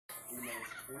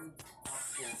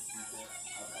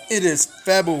It is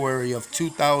February of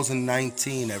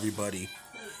 2019, everybody.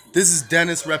 This is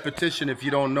Dennis Repetition if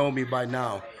you don't know me by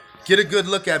now. Get a good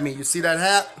look at me. You see that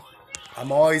hat?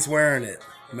 I'm always wearing it.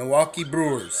 Milwaukee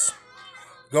Brewers.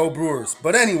 Go Brewers.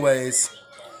 But anyways,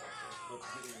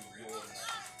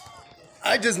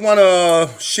 I just want to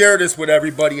share this with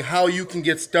everybody how you can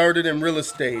get started in real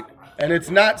estate. And it's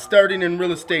not starting in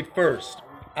real estate first.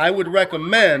 I would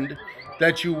recommend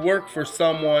that you work for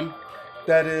someone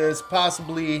that is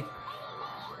possibly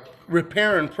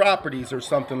repairing properties or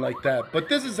something like that. But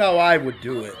this is how I would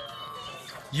do it.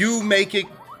 You make it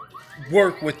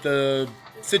work with the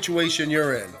situation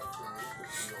you're in.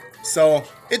 So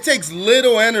it takes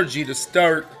little energy to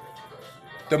start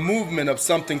the movement of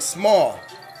something small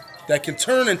that can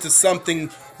turn into something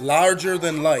larger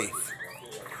than life.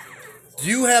 Do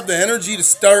you have the energy to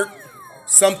start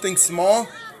something small?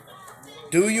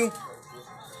 Do you?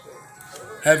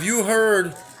 Have you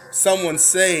heard someone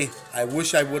say, I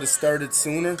wish I would have started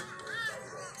sooner?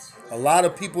 A lot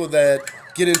of people that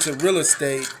get into real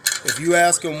estate, if you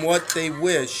ask them what they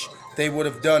wish they would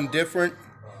have done different,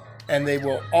 and they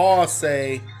will all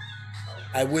say,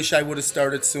 I wish I would have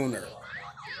started sooner.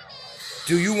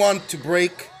 Do you want to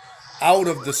break out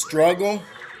of the struggle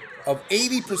of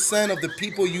 80% of the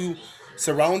people you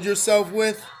surround yourself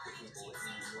with?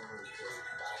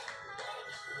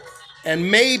 And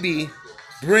maybe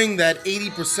bring that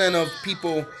 80% of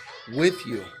people with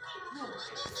you.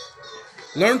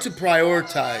 Learn to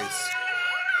prioritize.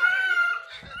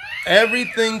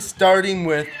 Everything starting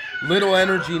with little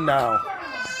energy now.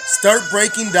 Start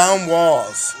breaking down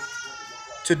walls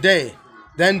today,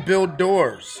 then build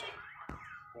doors.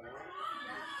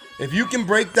 If you can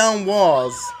break down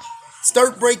walls,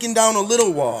 start breaking down a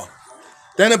little wall,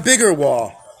 then a bigger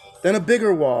wall, then a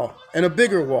bigger wall, and a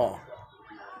bigger wall.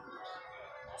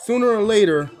 Sooner or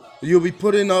later, you'll be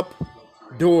putting up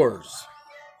doors.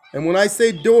 And when I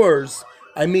say doors,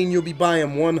 I mean you'll be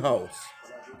buying one house,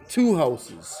 two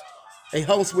houses, a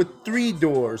house with 3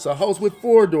 doors, a house with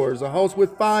 4 doors, a house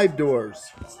with 5 doors.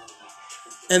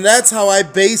 And that's how I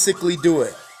basically do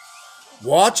it.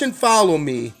 Watch and follow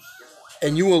me,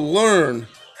 and you will learn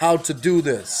how to do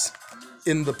this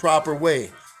in the proper way.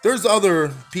 There's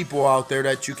other people out there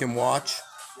that you can watch,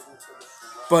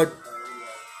 but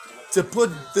to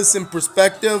put this in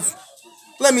perspective,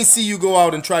 let me see you go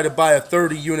out and try to buy a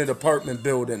 30-unit apartment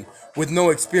building with no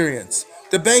experience.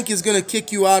 The bank is going to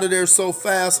kick you out of there so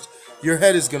fast, your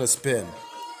head is going to spin.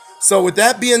 So with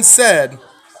that being said,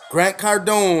 Grant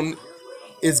Cardone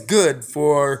is good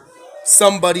for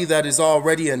somebody that is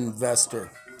already an investor.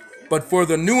 But for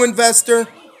the new investor,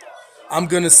 I'm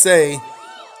going to say,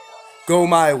 go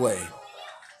my way.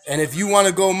 And if you want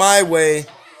to go my way,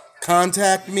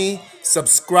 contact me,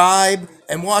 subscribe,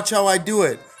 and watch how I do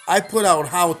it. I put out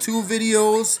how-to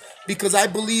videos because I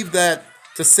believe that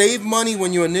to save money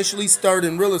when you initially start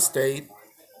in real estate,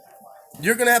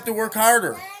 you're going to have to work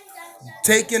harder.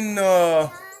 Taking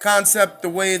concept the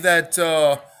way that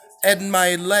Ed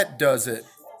Milet does it.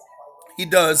 He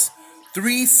does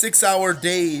 3 6-hour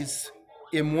days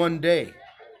in one day.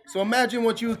 So imagine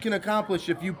what you can accomplish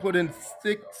if you put in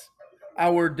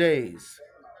 6-hour days.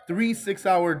 3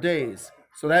 6-hour days.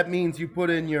 So that means you put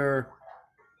in your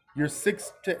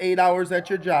 6 to 8 hours at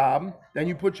your job, then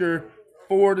you put your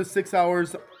 4 to 6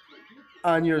 hours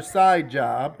on your side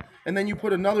job, and then you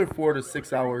put another 4 to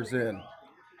 6 hours in.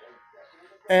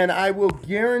 And I will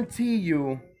guarantee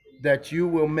you that you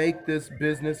will make this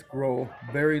business grow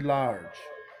very large.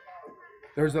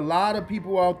 There's a lot of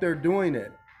people out there doing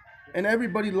it, and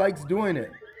everybody likes doing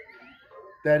it,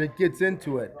 that it gets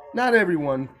into it. Not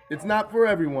everyone. It's not for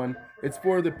everyone. It's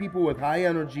for the people with high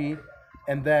energy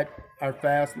and that are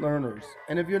fast learners.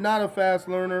 And if you're not a fast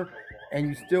learner and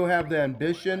you still have the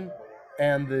ambition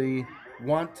and the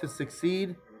want to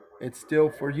succeed, it's still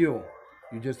for you.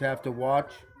 You just have to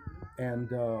watch and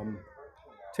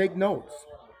take notes.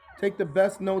 Take the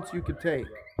best notes you could take.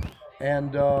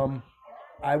 And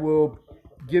I will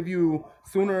give you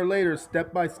sooner or later,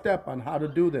 step by step, on how to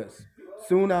do this.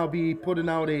 Soon I'll be putting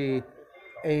out a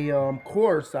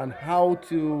course on how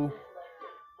to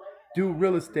do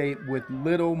real estate with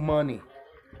little money.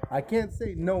 I can't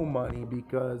say no money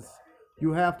because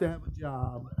you have to have a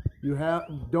job. You have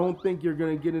don't think you're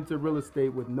going to get into real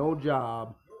estate with no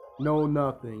job, no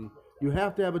nothing. You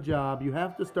have to have a job. You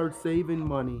have to start saving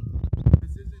money.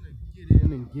 This isn't a get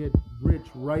in and get rich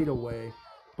right away,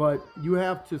 but you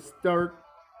have to start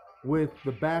with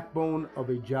the backbone of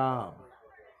a job.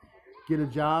 Get a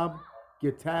job,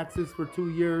 get taxes for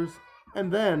 2 years, and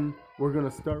then we're going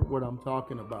to start what I'm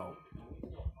talking about.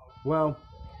 Well,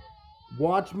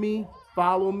 Watch me,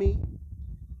 follow me,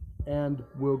 and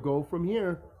we'll go from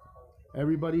here.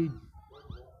 Everybody,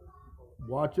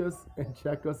 watch us and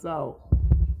check us out.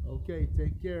 Okay,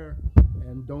 take care.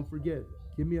 And don't forget,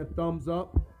 give me a thumbs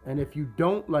up. And if you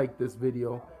don't like this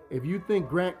video, if you think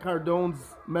Grant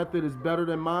Cardone's method is better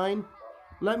than mine,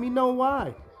 let me know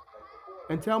why.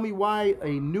 And tell me why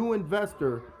a new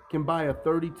investor can buy a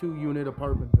 32-unit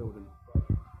apartment building.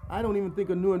 I don't even think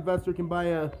a new investor can buy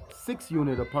a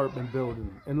 6-unit apartment building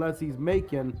unless he's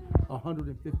making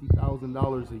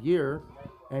 $150,000 a year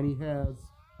and he has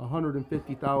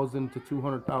 $150,000 to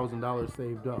 $200,000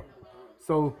 saved up.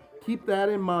 So keep that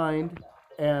in mind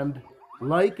and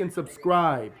like and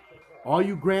subscribe. All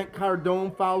you Grant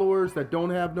Cardone followers that don't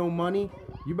have no money,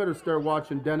 you better start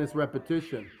watching Dennis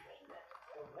Repetition,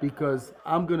 because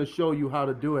I'm going to show you how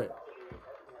to do it.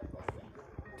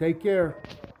 Take care.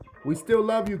 We still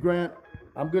love you, Grant.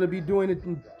 I'm going to be doing it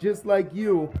just like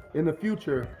you in the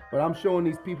future, but I'm showing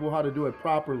these people how to do it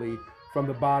properly from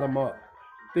the bottom up.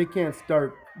 They can't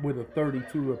start with a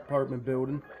 32 apartment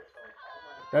building.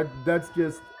 That's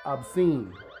just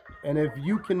obscene. And if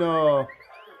you can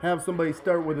have somebody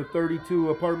start with a 32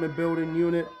 apartment building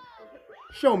unit,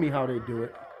 show me how they do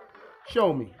it.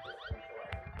 Show me.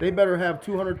 They better have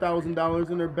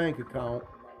 $200,000 in their bank account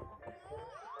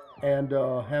and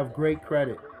have great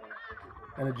credit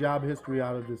and a job history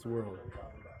out of this world.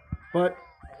 But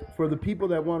for the people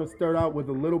that want to start out with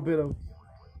a little bit of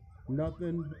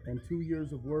nothing and 2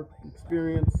 years of work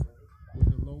experience with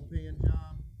a low paying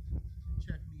job,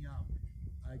 check me out.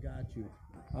 I got you.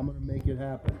 I'm going to make it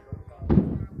happen.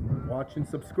 Watch and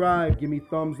subscribe. Give me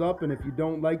thumbs up. And if you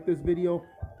don't like this video,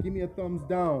 give me a thumbs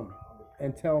down.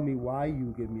 And tell me why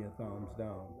you give me a thumbs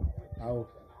down. I'll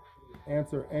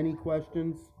answer any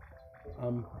questions.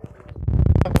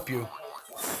 Help you.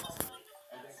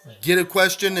 Get a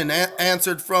question and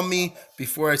answered from me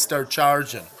before I start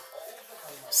charging.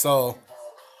 So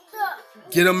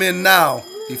get them in now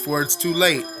before it's too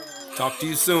late. Talk to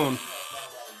you soon.